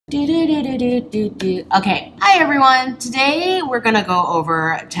Okay, hi everyone. Today we're gonna go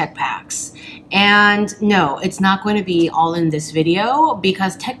over tech packs. And no, it's not going to be all in this video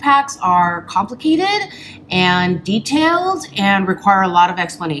because tech packs are complicated and detailed and require a lot of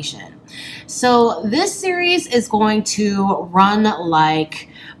explanation. So this series is going to run like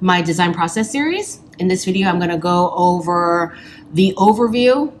my design process series. In this video, I'm gonna go over the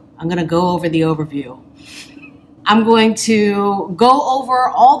overview. I'm going to go over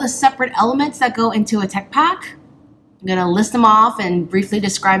all the separate elements that go into a tech pack. I'm going to list them off and briefly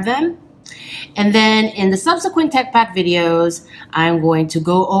describe them. And then in the subsequent tech pack videos, I'm going to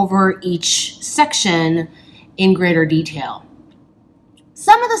go over each section in greater detail.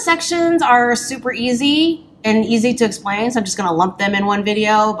 Some of the sections are super easy and easy to explain, so I'm just going to lump them in one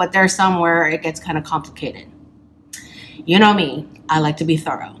video, but there's some where it gets kind of complicated. You know me, I like to be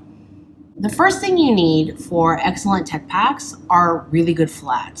thorough. The first thing you need for excellent tech packs are really good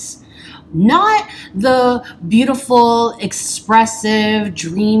flats. Not the beautiful, expressive,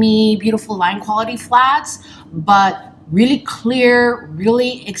 dreamy, beautiful line quality flats, but really clear,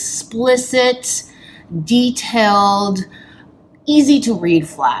 really explicit, detailed, easy to read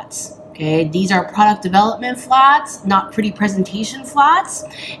flats. Okay, these are product development flats, not pretty presentation flats.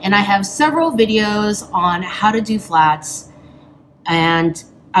 And I have several videos on how to do flats, and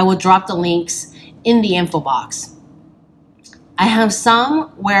I will drop the links in the info box. I have some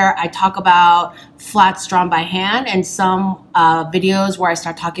where I talk about flats drawn by hand and some videos where I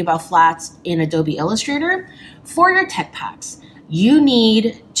start talking about flats in Adobe Illustrator. For your tech packs, you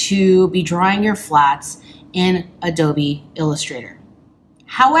need to be drawing your flats in Adobe Illustrator.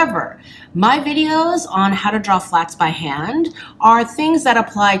 However, my videos on how to draw flats by hand are things that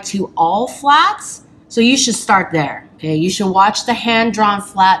apply to all flats, so you should start there. Okay, you should watch the hand-drawn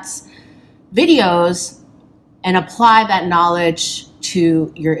flats videos and apply that knowledge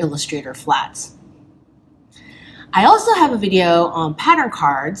to your Illustrator flats. I also have a video on pattern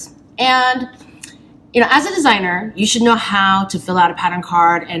cards, and as a designer, you should know how to fill out a pattern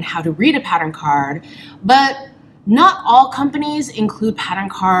card and how to read a pattern card, but not all companies include pattern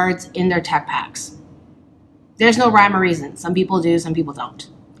cards in their tech packs. There's no rhyme or reason. Some people do, some people don't.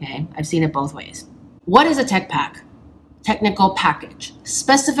 Okay, I've seen it both ways. What is a tech pack? Technical package,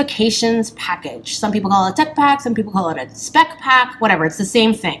 specifications package. Some people call it a tech pack, some people call it a spec pack, whatever, it's the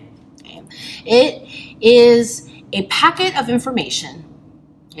same thing. Okay? It is a packet of information,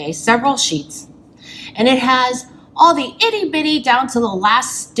 okay, several sheets, and it has all the itty bitty down to the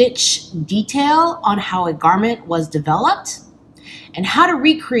last stitch detail on how a garment was developed and how to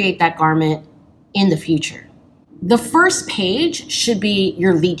recreate that garment in the future. The first page should be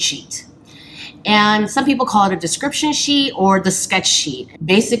your lead sheet. And some people call it a description sheet or the sketch sheet.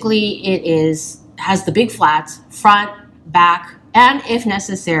 Basically, has the big flats, front, back, and if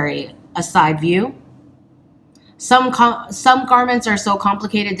necessary, a side view. Some garments are so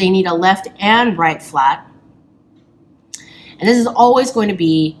complicated they need a left and right flat. And this is always going to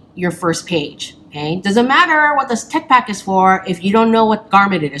be your first page. Okay? Doesn't matter what this tech pack is for if you don't know what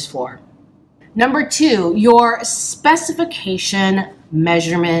garment it is for. Number 2, your specification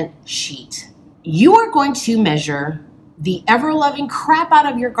measurement sheet. You are going to measure the ever-loving crap out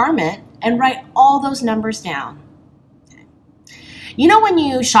of your garment and write all those numbers down. You know when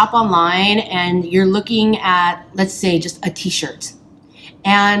you shop online and you're looking at, let's say, just a t-shirt,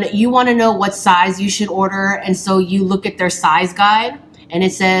 and you want to know what size you should order, and so you look at their size guide, and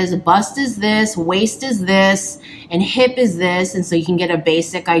it says bust is this, waist is this, and hip is this, and so you can get a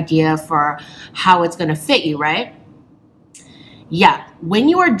basic idea for how it's going to fit you, right? Yeah, when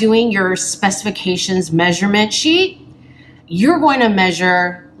you are doing your specifications measurement sheet, you're going to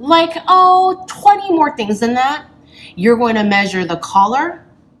measure like, 20 more things than that. You're going to measure the collar,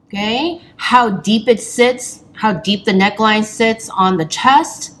 okay? How deep it sits, how deep the neckline sits on the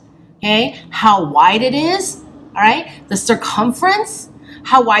chest, okay? How wide it is, all right? The circumference,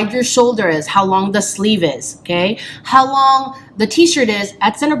 how wide your shoulder is, how long the sleeve is, okay? How long the t-shirt is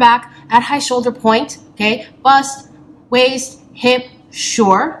at center back, at high shoulder point, okay? Bust, waist, hip,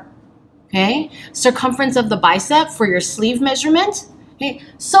 sure, okay? Circumference of the bicep for your sleeve measurement, okay?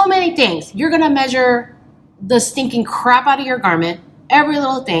 So many things. You're gonna measure the stinking crap out of your garment, every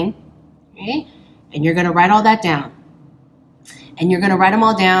little thing, okay? And you're gonna write all that down. And you're gonna write them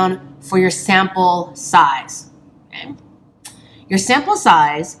all down for your sample size, okay? Your sample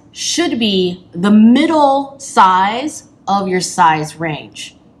size should be the middle size of your size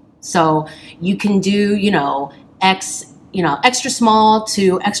range. So you can do, extra small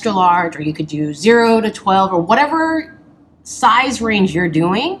to extra large, or you could do 0 to 12 or whatever size range you're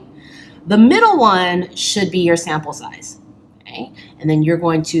doing. The middle one should be your sample size. Okay? Okay? And then you're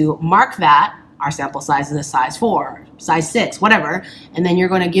going to mark that. Our sample size is a size 4, size 6, whatever. And then you're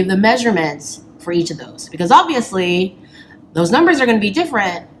going to give the measurements for each of those. Because obviously, those numbers are going to be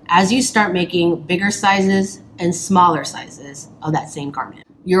different as you start making bigger sizes and smaller sizes of that same garment.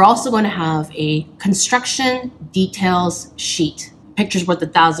 You're also going to have a construction details sheet. Pictures worth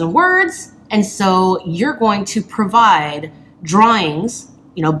 1,000 words. And so you're going to provide drawings,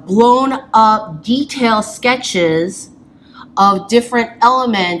 blown up detail sketches of different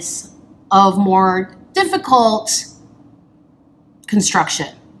elements of more difficult construction.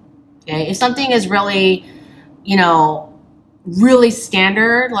 Okay, if something is really, really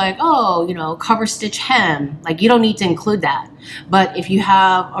standard, like, cover stitch hem, like you don't need to include that. But if you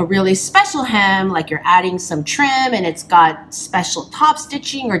have a really special hem, like you're adding some trim and it's got special top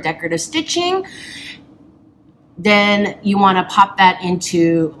stitching or decorative stitching, then you want to pop that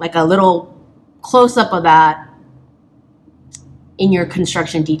into like a little close-up of that in your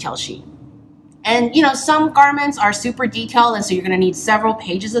construction detail sheet. And some garments are super detailed, and so you're going to need several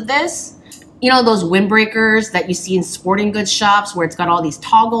pages of this. Those windbreakers that you see in sporting goods shops where it's got all these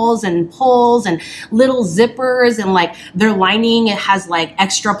toggles and pulls and little zippers, and like their lining, it has like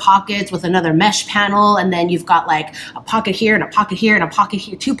extra pockets with another mesh panel, and then you've got like a pocket here and a pocket here and a pocket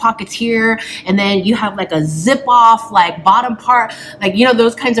here, 2 pockets here, and then you have like a zip off like bottom part, like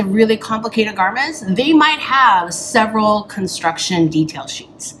those kinds of really complicated garments. They might have several construction detail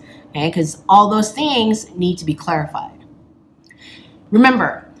sheets, okay, because all those things need to be clarified.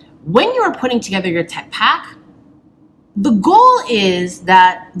 Remember, when you are putting together your tech pack, the goal is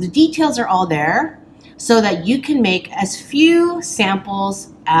that the details are all there so that you can make as few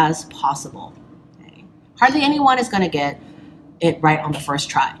samples as possible. Okay? Hardly anyone is going to get it right on the first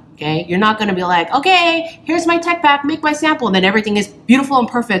try. Okay? You're not going to be like, okay, here's my tech pack, make my sample, and then everything is beautiful and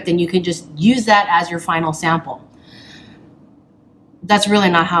perfect, and you can just use that as your final sample. That's really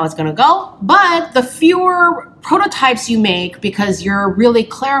not how it's going to go. But the fewer prototypes you make, because you're really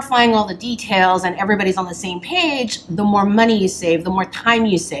clarifying all the details and everybody's on the same page, the more money you save, the more time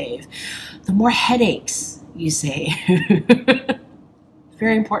you save, the more headaches you save.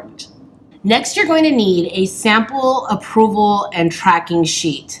 Very important. Next, you're going to need a sample approval and tracking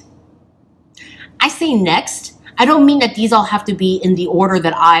sheet. I say next. I don't mean that these all have to be in the order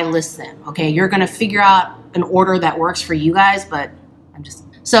that I list them. Okay, you're going to figure out an order that works for you guys, but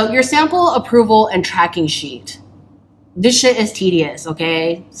so your sample approval and tracking sheet. This shit is tedious,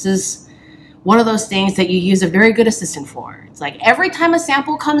 okay? This is one of those things that you use a very good assistant for. It's like every time a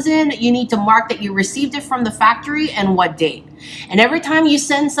sample comes in, you need to mark that you received it from the factory and what date. And every time you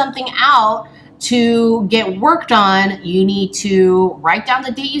send something out to get worked on, you need to write down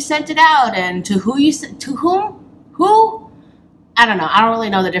the date you sent it out and to who you sent, to whom, who? I don't know. I don't really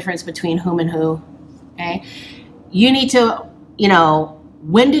know the difference between whom and who, okay? You need to,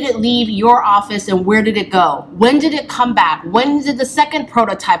 when did it leave your office and where did it go? When did it come back? When did the second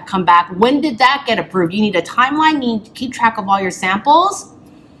prototype come back? When did that get approved? You need a timeline. You need to keep track of all your samples.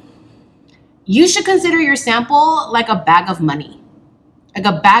 You should consider your sample like a bag of money, like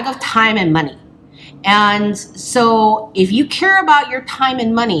a bag of time and money. And so if you care about your time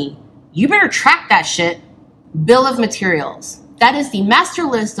and money, you better track that shit. Bill of materials. That is the master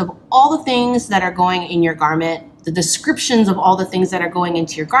list of all the things that are going in your garment, the descriptions of all the things that are going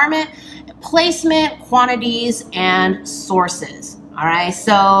into your garment, placement, quantities, and sources. All right,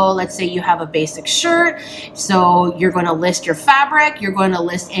 so let's say you have a basic shirt. So you're going to list your fabric. You're going to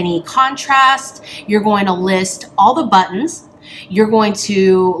list any contrast. You're going to list all the buttons. You're going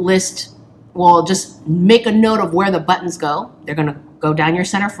to list, well, just make a note of where the buttons go. They're going to go down your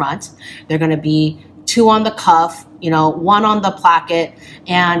center front. They're going to be 2 on the cuff, 1 on the placket.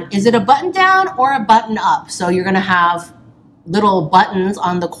 And is it a button down or a button up? So you're going to have little buttons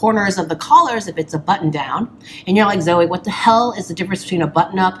on the corners of the collars if it's a button down. And you're like, Zoe, what the hell is the difference between a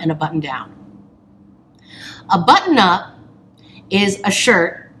button up and a button down? A button up is a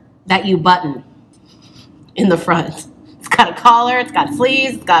shirt that you button in the front. It's got a collar, it's got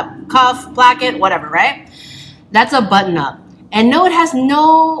sleeves, it's got cuff, placket, whatever, right? That's a button up. And no, it has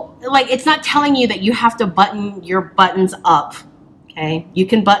no, it's not telling you that you have to button your buttons up, okay? You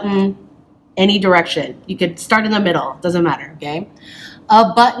can button any direction. You could start in the middle, doesn't matter, okay?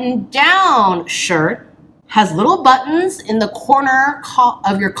 A button down shirt has little buttons in the corner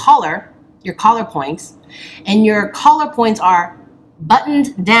of your collar points, and your collar points are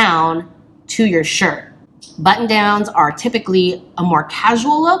buttoned down to your shirt. Button downs are typically a more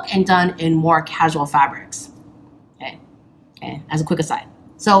casual look and done in more casual fabrics. Okay, as a quick aside.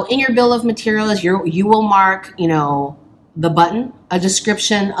 So in your bill of materials, you will mark, the button, a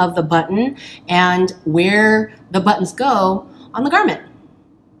description of the button, and where the buttons go on the garment.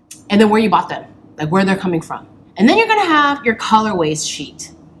 And then where you bought them, like where they're coming from. And then you're gonna have your colorways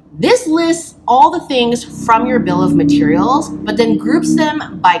sheet. This lists all the things from your bill of materials, but then groups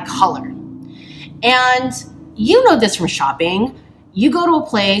them by color. And you know this from shopping. You go to a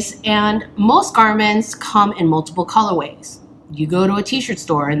place and most garments come in multiple colorways. You go to a t-shirt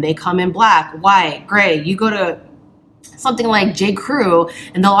store and they come in black, white, gray. You go to something like J. Crew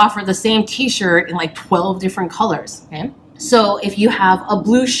and they'll offer the same t-shirt in like 12 different colors, okay? So if you have a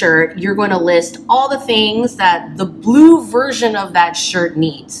blue shirt, you're going to list all the things that the blue version of that shirt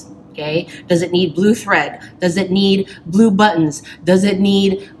needs. Okay, does it need blue thread? Does it need blue buttons? Does it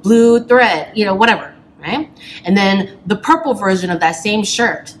need blue thread? You know, whatever, right? And then the purple version of that same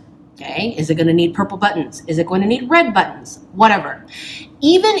shirt, okay, is it going to need purple buttons? Is it going to need red buttons? Whatever.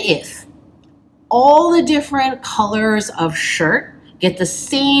 Even if all the different colors of shirt get the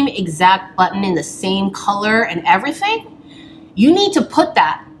same exact button in the same color and everything, you need to put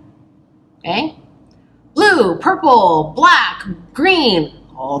that, okay? Blue, purple, black, green,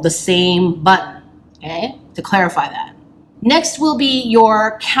 all the same button, okay? To clarify that. Next will be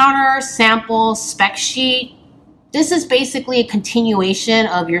your counter sample spec sheet. This is basically a continuation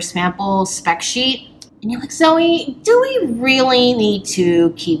of your sample spec sheet. And you're like, Zoe, do we really need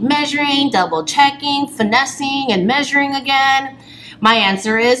to keep measuring, double checking, finessing, and measuring again? My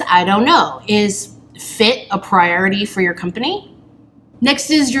answer is, I don't know. Is fit a priority for your company?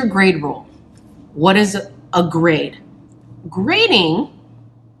 Next is your grade rule. What is a grade? Grading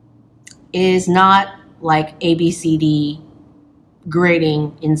is not like ABCD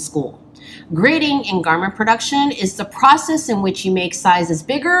grading in school. Grading in garment production is the process in which you make sizes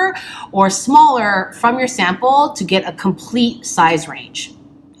bigger or smaller from your sample to get a complete size range.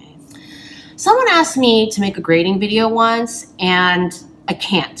 Okay. Someone asked me to make a grading video once and I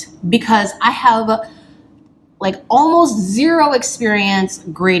can't because I have like almost zero experience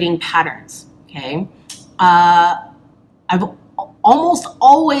grading patterns, okay? I've almost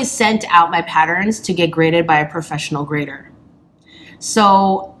always sent out my patterns to get graded by a professional grader.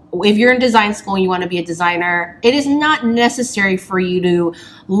 So if you're in design school and you want to be a designer, it is not necessary for you to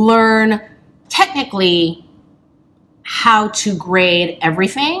learn technically how to grade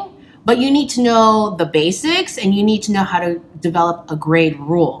everything, but you need to know the basics and you need to know how to develop a grade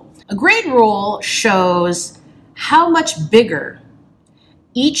rule. A grade rule shows how much bigger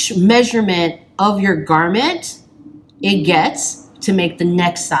each measurement of your garment it gets to make the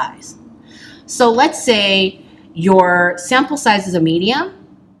next size. So let's say your sample size is a medium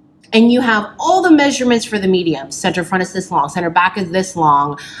and you have all the measurements for the medium. Center front is this long, center back is this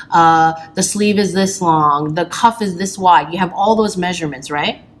long, the sleeve is this long, the cuff is this wide. You have all those measurements,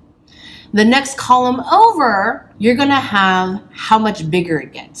 right? The next column over, you're gonna have how much bigger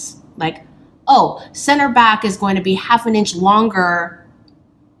it gets. Like, oh, center back is going to be ½ an inch longer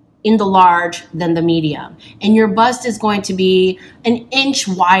in the large than the medium. And your bust is going to be an inch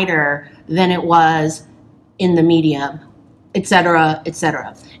wider than it was in the medium, etc.,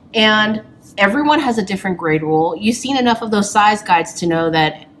 etc. And everyone has a different grade rule. You've seen enough of those size guides to know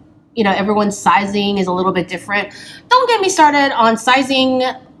that, you know, everyone's sizing is a little bit different. Don't get me started on sizing,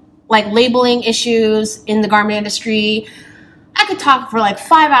 like labeling issues in the garment industry. I could talk for like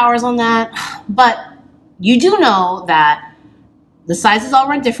 5 hours on that, but you do know that the sizes all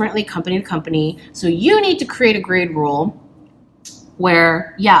run differently company to company. So you need to create a grade rule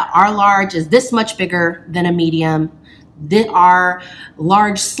where, yeah, our large is this much bigger than a medium. Our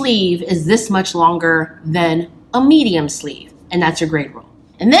large sleeve is this much longer than a medium sleeve. And that's your grade rule.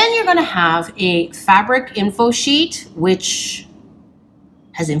 And then you're gonna have a fabric info sheet, which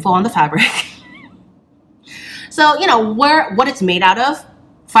has info on the fabric. So, you know, what it's made out of.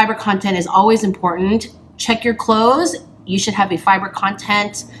 Fiber content is always important. Check your clothes. You should have a fiber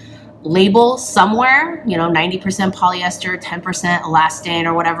content label somewhere, you know, 90% polyester, 10% elastin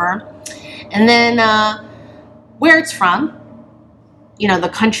or whatever. And then where it's from, you know, the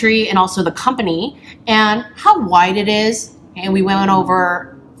country and also the company and how wide it is. And we went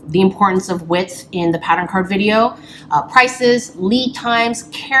over the importance of width in the pattern card video, prices, lead times,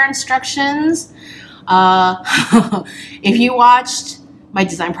 care instructions. If you watched my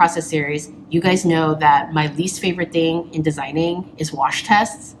design process series, you guys know that my least favorite thing in designing is wash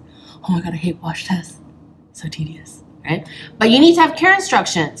tests. Oh my God, I hate wash tests. So tedious, right? But you need to have care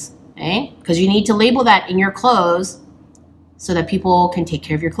instructions, okay? Because you need to label that in your clothes so that people can take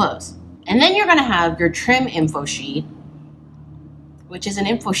care of your clothes. And then you're gonna have your trim info sheet, which is an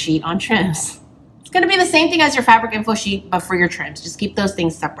info sheet on trims. It's gonna be the same thing as your fabric info sheet, but for your trims. Just keep those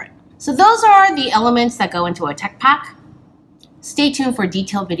things separate. So those are the elements that go into a tech pack. Stay tuned for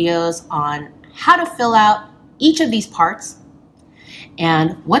detailed videos on how to fill out each of these parts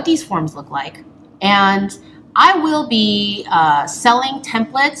and what these forms look like. And I will be selling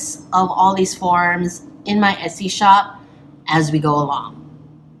templates of all these forms in my Etsy shop as we go along,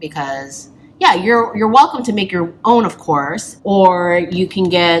 because yeah, you're welcome to make your own, of course, or you can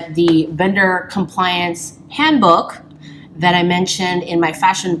get the vendor compliance handbook that I mentioned in my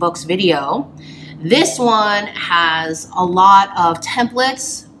fashion books video. This one has a lot of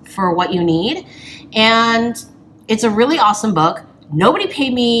templates for what you need, and it's a really awesome book. Nobody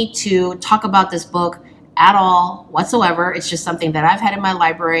paid me to talk about this book at all whatsoever. It's just something that I've had in my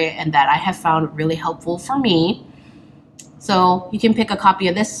library and that I have found really helpful for me. So you can pick a copy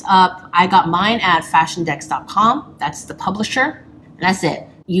of this up. I got mine at fashiondex.com. That's the publisher. And that's it.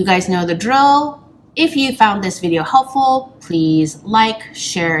 You guys know the drill. If you found this video helpful, please like,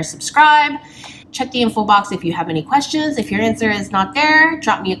 share, subscribe. Check the info box if you have any questions. If your answer is not there,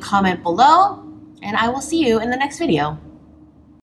 drop me a comment below, and I will see you in the next video.